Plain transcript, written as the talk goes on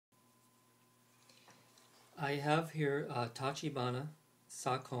I have here Tachibana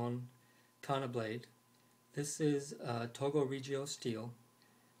Sakon Kanna blade. This is Togo Regio steel,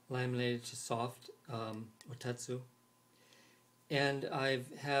 laminated to soft otetsu. And I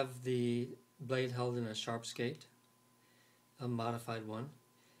have the blade held in a sharp skate, a modified one,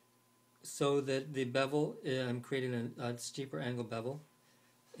 so that the bevel, I'm creating a steeper angle bevel.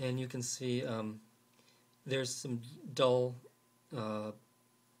 And you can see there's some dull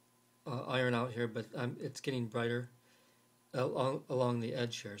iron out here, but it's getting brighter along the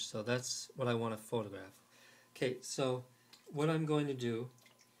edge here, so that's what I want to photograph. Okay, so what I'm going to do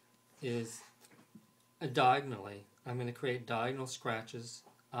is diagonally, I'm going to create diagonal scratches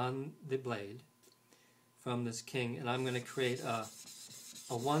on the blade from this king, and I'm going to create a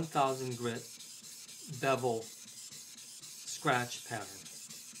 1000 grit bevel scratch pattern.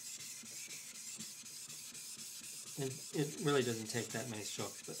 It really doesn't take that many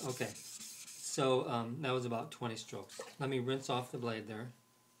strokes, but okay. So that was about 20 strokes. Let me rinse off the blade there.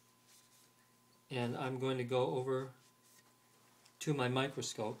 And I'm going to go over to my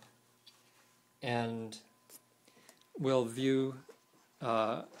microscope and we'll view,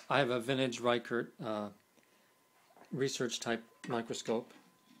 I have a vintage Reichert research type microscope.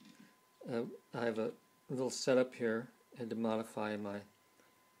 I have a little setup here. I had to modify my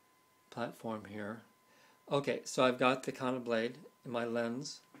platform here. Okay, so I've got the Kanna blade and my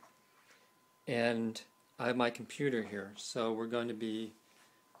lens, and I have my computer here. So we're going to be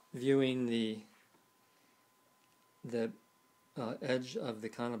viewing the edge of the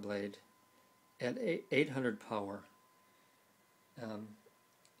Kanna blade at 800 power.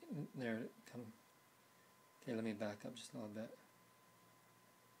 There, come. Okay, let me back up just a little bit.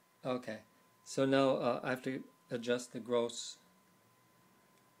 Okay, so now I have to adjust the gross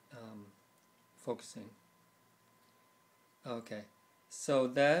focusing. Okay, so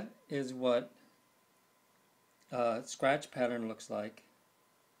that is what scratch pattern looks like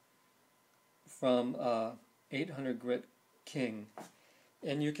from 800 grit king,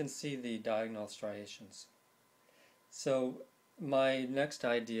 and you can see the diagonal striations. So my next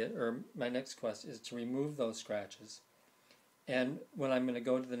idea, or my next quest, is to remove those scratches, and when I'm going to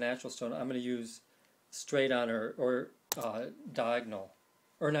go to the natural stone, I'm going to use straight on or diagonal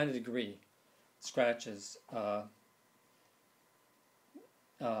or 90 degree scratches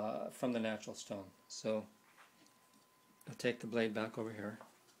from the natural stone. So I'll take the blade back over here.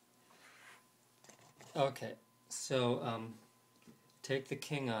 Okay, so take the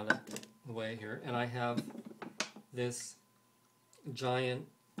king out of the way here, and I have this giant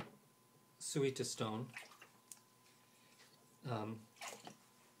suita stone,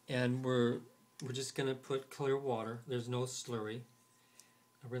 and we're just going to put clear water. There's no slurry.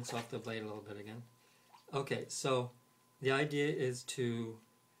 I'll rinse off the blade a little bit again. Okay, so the idea is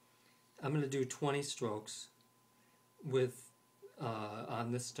I'm going to do 20 strokes with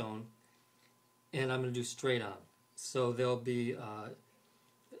on this stone, and I'm going to do straight on. So they'll be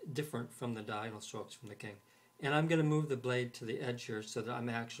different from the diagonal strokes from the king. And I'm going to move the blade to the edge here so that I'm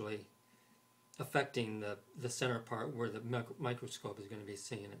actually affecting the center part where the microscope is going to be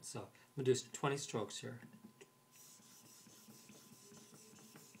seeing it. So I'm going to do 20 strokes here.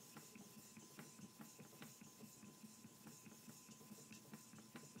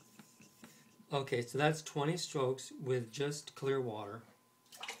 Okay, so that's 20 strokes with just clear water,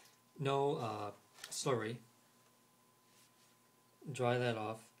 no slurry. Dry that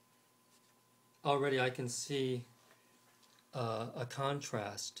off. Already I can see a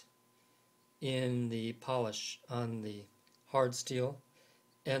contrast in the polish on the hard steel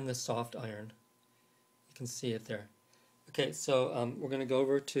and the soft iron. You can see it there. Okay, so we're going to go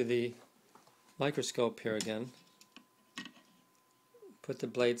over to the microscope here again. Put the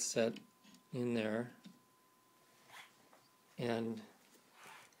blade set in there, and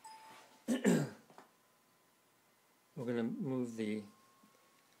we're going to move the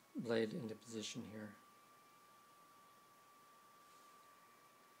blade into position here.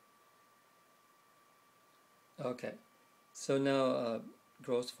 Okay, so now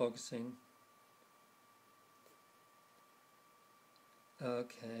gross focusing.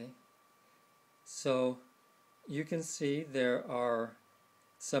 Okay, so you can see there are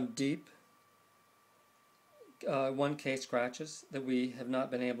some deep 1K scratches that we have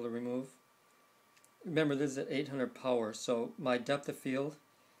not been able to remove. Remember, this is at 800 power, so my depth of field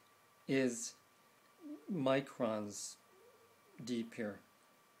is microns deep here.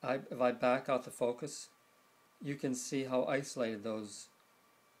 If I back out the focus, you can see how isolated those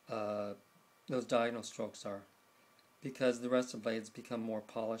diagonal strokes are, because the rest of the blades become more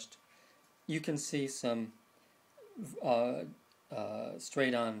polished. You can see some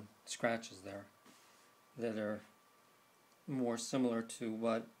straight-on scratches there that are more similar to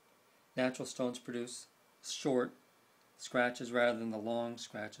what natural stones produce, short scratches rather than the long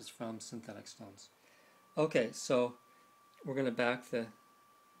scratches from synthetic stones. Okay, so we're going to back the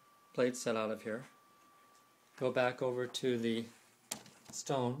blade set out of here. Go back over to the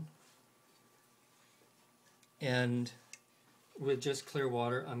stone, and with just clear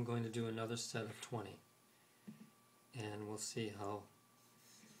water I'm going to do another set of 20, and we'll see how.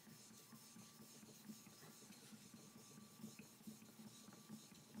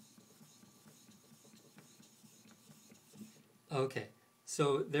 Okay,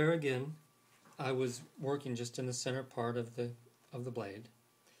 so there again I was working just in the center part of the blade,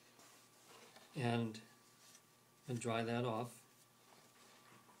 and dry that off.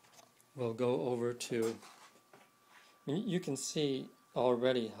 We'll go over to, you can see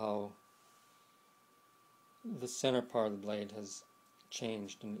already how the center part of the blade has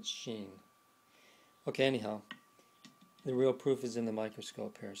changed in its sheen. Okay, anyhow, the real proof is in the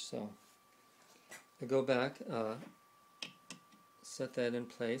microscope here, so I'll go back, set that in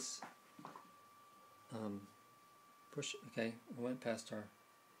place, push, okay, we went past our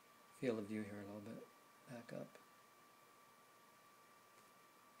field of view here a little bit, back up.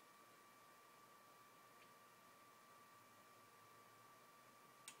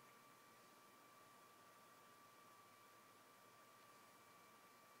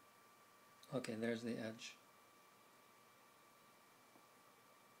 Okay, there's the edge.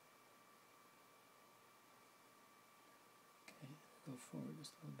 Okay, go forward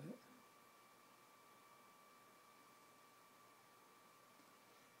just a little bit.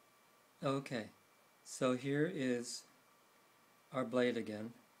 Okay, so here is our blade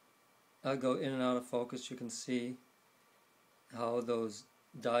again. I'll go in and out of focus. You can see how those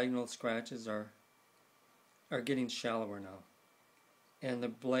diagonal scratches are getting shallower now. And the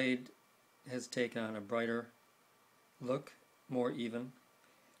blade has taken on a brighter look, more even.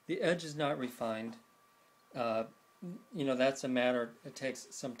 The edge is not refined. You know, that's a matter, it takes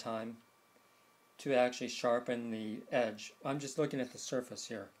some time to actually sharpen the edge. I'm just looking at the surface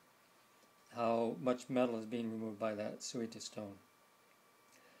here, how much metal is being removed by that suita stone.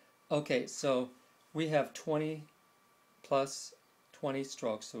 Okay, so we have 20 plus 20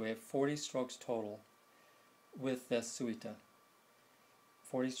 strokes, so we have 40 strokes total with this suita.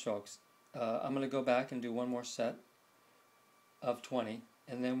 40 strokes. I'm going to go back and do one more set of 20,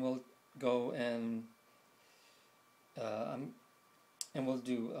 and then we'll go and we'll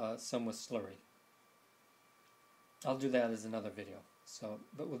do some with slurry. I'll do that as another video. So,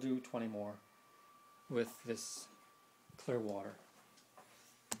 but we'll do 20 more with this clear water,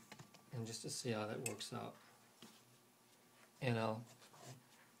 and just to see how that works out. And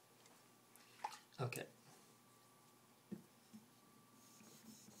okay.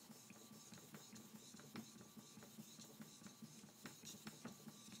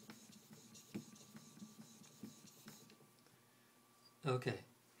 Okay,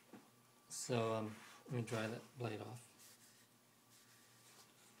 so let me dry that blade off.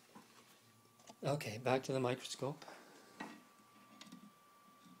 Okay, back to the microscope.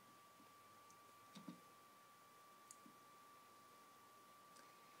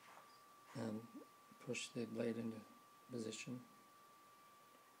 Push the blade into position.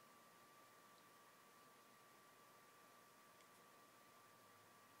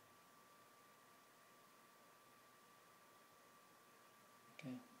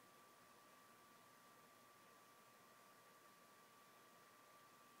 Okay.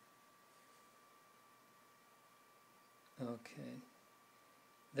 Okay.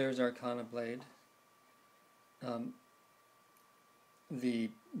 There's our kanna blade. The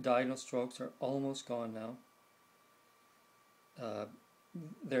diagonal strokes are almost gone now.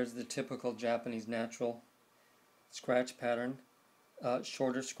 There's the typical Japanese natural scratch pattern,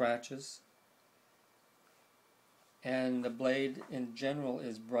 shorter scratches, and the blade in general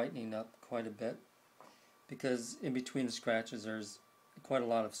is brightening up quite a bit, because in between the scratches there's quite a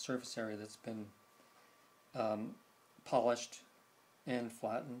lot of surface area that's been polished and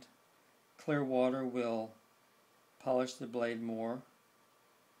flattened. Clear water will polish the blade more.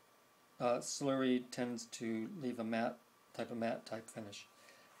 Slurry tends to leave a matte type finish.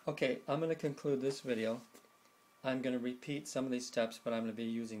 Okay, I'm going to conclude this video. I'm going to repeat some of these steps, but I'm going to be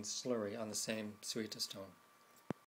using slurry on the same suita stone.